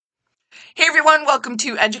Hey everyone, welcome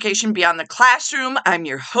to Education Beyond the Classroom. I'm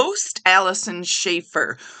your host, Allison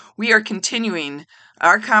Schaefer. We are continuing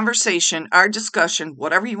our conversation, our discussion,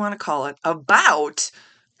 whatever you want to call it, about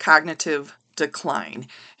cognitive decline.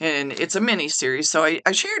 And it's a mini series. So I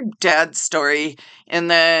shared Dad's story, and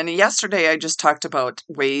then yesterday I just talked about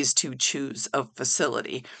ways to choose a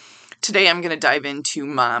facility. Today I'm going to dive into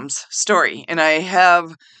Mom's story, and I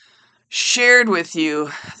have shared with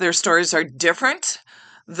you their stories are different,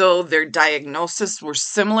 though their diagnosis were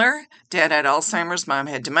similar. Dad had Alzheimer's, Mom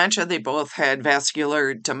had dementia. They both had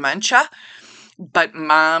vascular dementia, but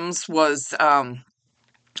Mom's was a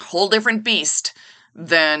whole different beast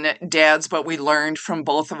than Dad's, but we learned from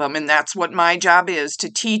both of them, and that's what my job is, to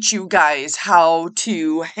teach you guys how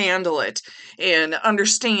to handle it and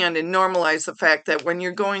understand and normalize the fact that when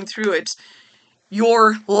you're going through it,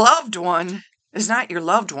 your loved one is not your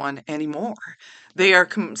loved one anymore. They are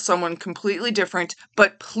someone completely different,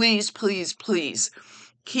 but please, please, please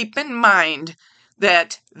keep in mind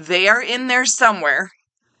that they are in there somewhere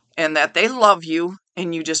and that they love you,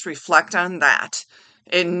 and you just reflect on that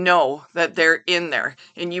and know that they're in there.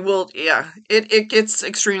 And you will, it gets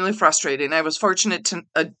extremely frustrating. I was fortunate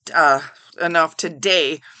enough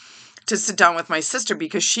today to sit down with my sister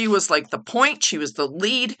because she was like the point, she was the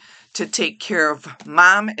lead to take care of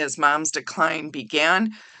Mom as Mom's decline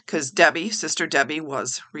began, because Sister Debbie,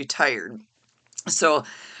 was retired. So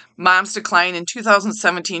Mom's decline in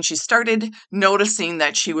 2017, she started noticing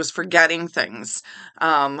that she was forgetting things.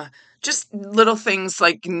 Just little things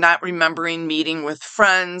like not remembering meeting with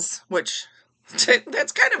friends, which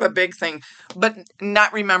that's kind of a big thing, but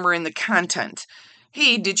not remembering the content.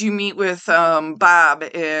 Hey, did you meet with Bob,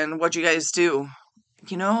 and what'd you guys do?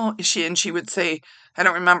 She would say, I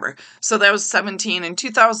don't remember. So that was 17, and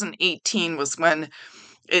 2018 was when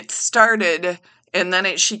it started, and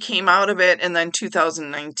then she came out of it, and then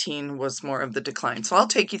 2019 was more of the decline. So I'll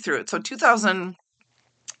take you through it. So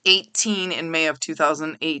 2018, in May of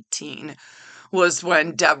 2018, was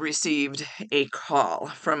when Deb received a call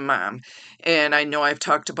from Mom. And I know I've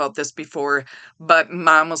talked about this before, but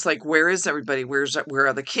Mom was like, where is everybody? Where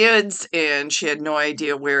are the kids? And she had no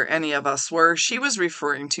idea where any of us were. She was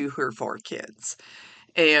referring to her 4 kids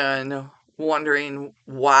and wondering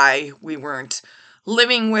why we weren't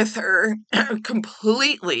living with her,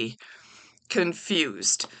 completely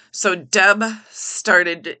confused. So Deb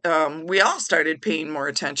started, we all started paying more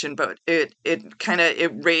attention, but it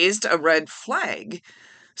raised a red flag.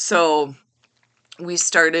 So we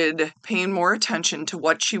started paying more attention to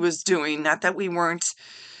what she was doing. Not that we weren't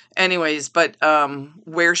anyways, but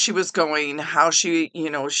where she was going, how she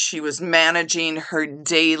was managing her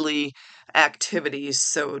daily activities,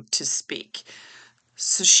 so to speak.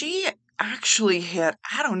 So she actually had,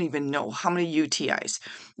 I don't even know how many UTIs.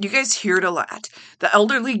 You guys hear it a lot. The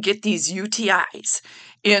elderly get these UTIs,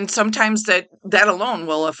 and sometimes that alone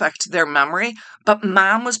will affect their memory. But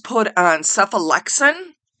Mom was put on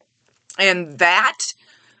cephalexin, and that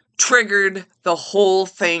triggered the whole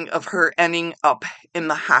thing of her ending up in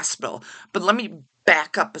the hospital. But let me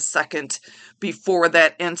back up a second. Before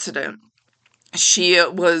that incident, she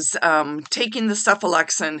was taking the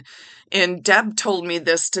cephalexin, and Deb told me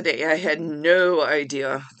this today. I had no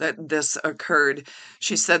idea that this occurred.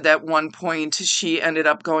 She said that one point she ended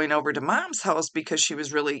up going over to Mom's house because she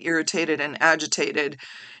was really irritated and agitated,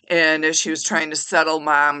 and she was trying to settle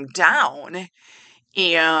Mom down,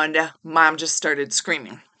 and Mom just started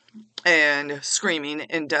screaming, and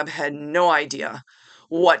Deb had no idea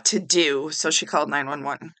what to do, so she called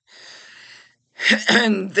 911.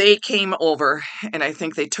 And they came over, and I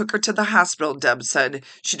think they took her to the hospital. Deb said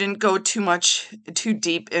she didn't go too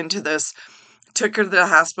deep into this. Took her to the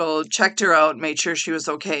hospital, checked her out, made sure she was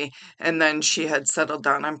okay, and then she had settled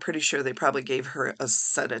down. I'm pretty sure they probably gave her a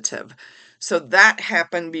sedative. So that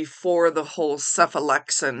happened before the whole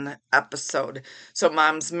cephalexin episode. So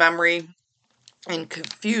Mom's memory and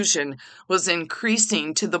confusion was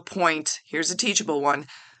increasing to the point, here's a teachable one,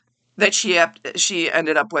 that she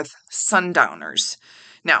ended up with Sundowners.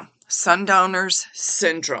 Now, Sundowners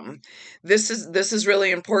syndrome. This is really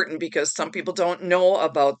important because some people don't know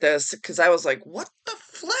about this, because I was like, what the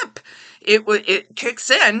flip? It kicks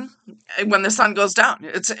in when the sun goes down.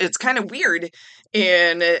 It's kind of weird,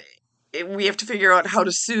 and we have to figure out how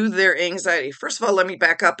to soothe their anxiety. First of all, let me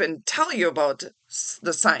back up and tell you about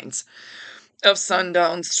the signs of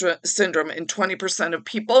Sundown syndrome. And 20% of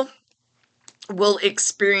people will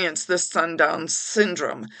experience this sundown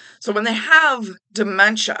syndrome. So when they have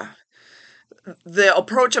dementia, the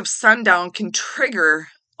approach of sundown can trigger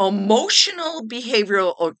emotional,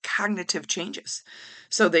 behavioral, or cognitive changes.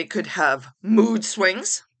 So they could have mood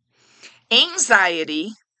swings,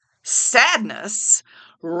 anxiety, sadness,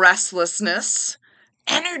 restlessness,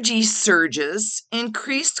 energy surges,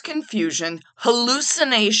 increased confusion,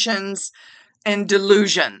 hallucinations, and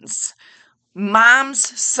delusions.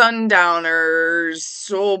 Mom's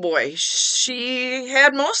Sundowners, oh boy, she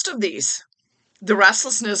had most of these. The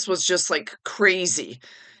restlessness was just like crazy,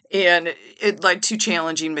 and it led to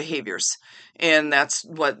challenging behaviors. And that's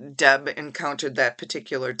what Deb encountered that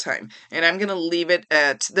particular time. And I'm going to leave it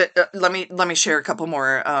at that. Let me share a couple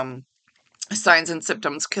more signs and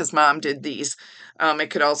symptoms because Mom did these. It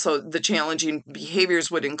could also, the challenging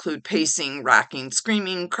behaviors would include pacing, rocking,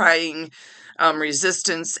 screaming, crying,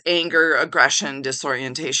 resistance, anger, aggression,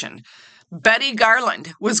 disorientation. Betty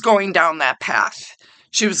Garland was going down that path.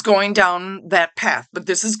 She was going down that path, but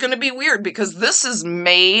this is going to be weird because this is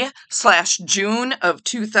May/June of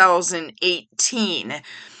 2018,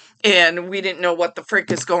 and we didn't know what the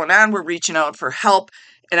frick is going on. We're reaching out for help,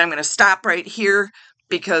 and I'm going to stop right here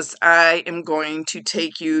because I am going to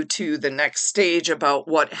take you to the next stage about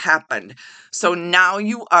what happened. So now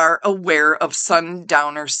you are aware of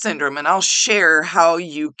sundowner syndrome, and I'll share how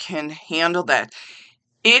you can handle that.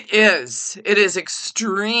 It is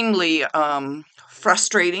extremely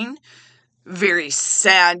frustrating, very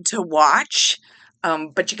sad to watch,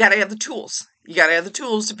 but you got to have the tools. You got to have the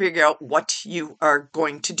tools to figure out what you are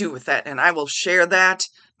going to do with that, and I will share that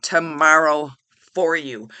tomorrow for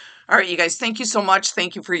you. All right, you guys, thank you so much.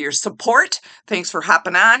 Thank you for your support. Thanks for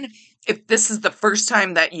hopping on. If this is the first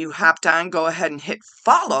time that you hopped on, go ahead and hit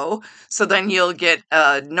follow so then you'll get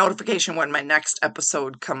a notification when my next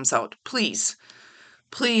episode comes out. Please,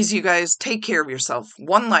 you guys, take care of yourself.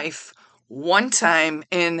 One life, one time,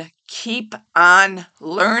 and keep on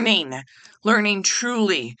learning. Learning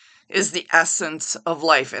truly is the essence of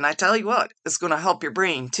life. And I tell you what, it's going to help your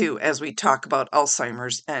brain too as we talk about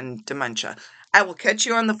Alzheimer's and dementia. I will catch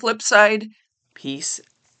you on the flip side. Peace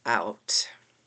out.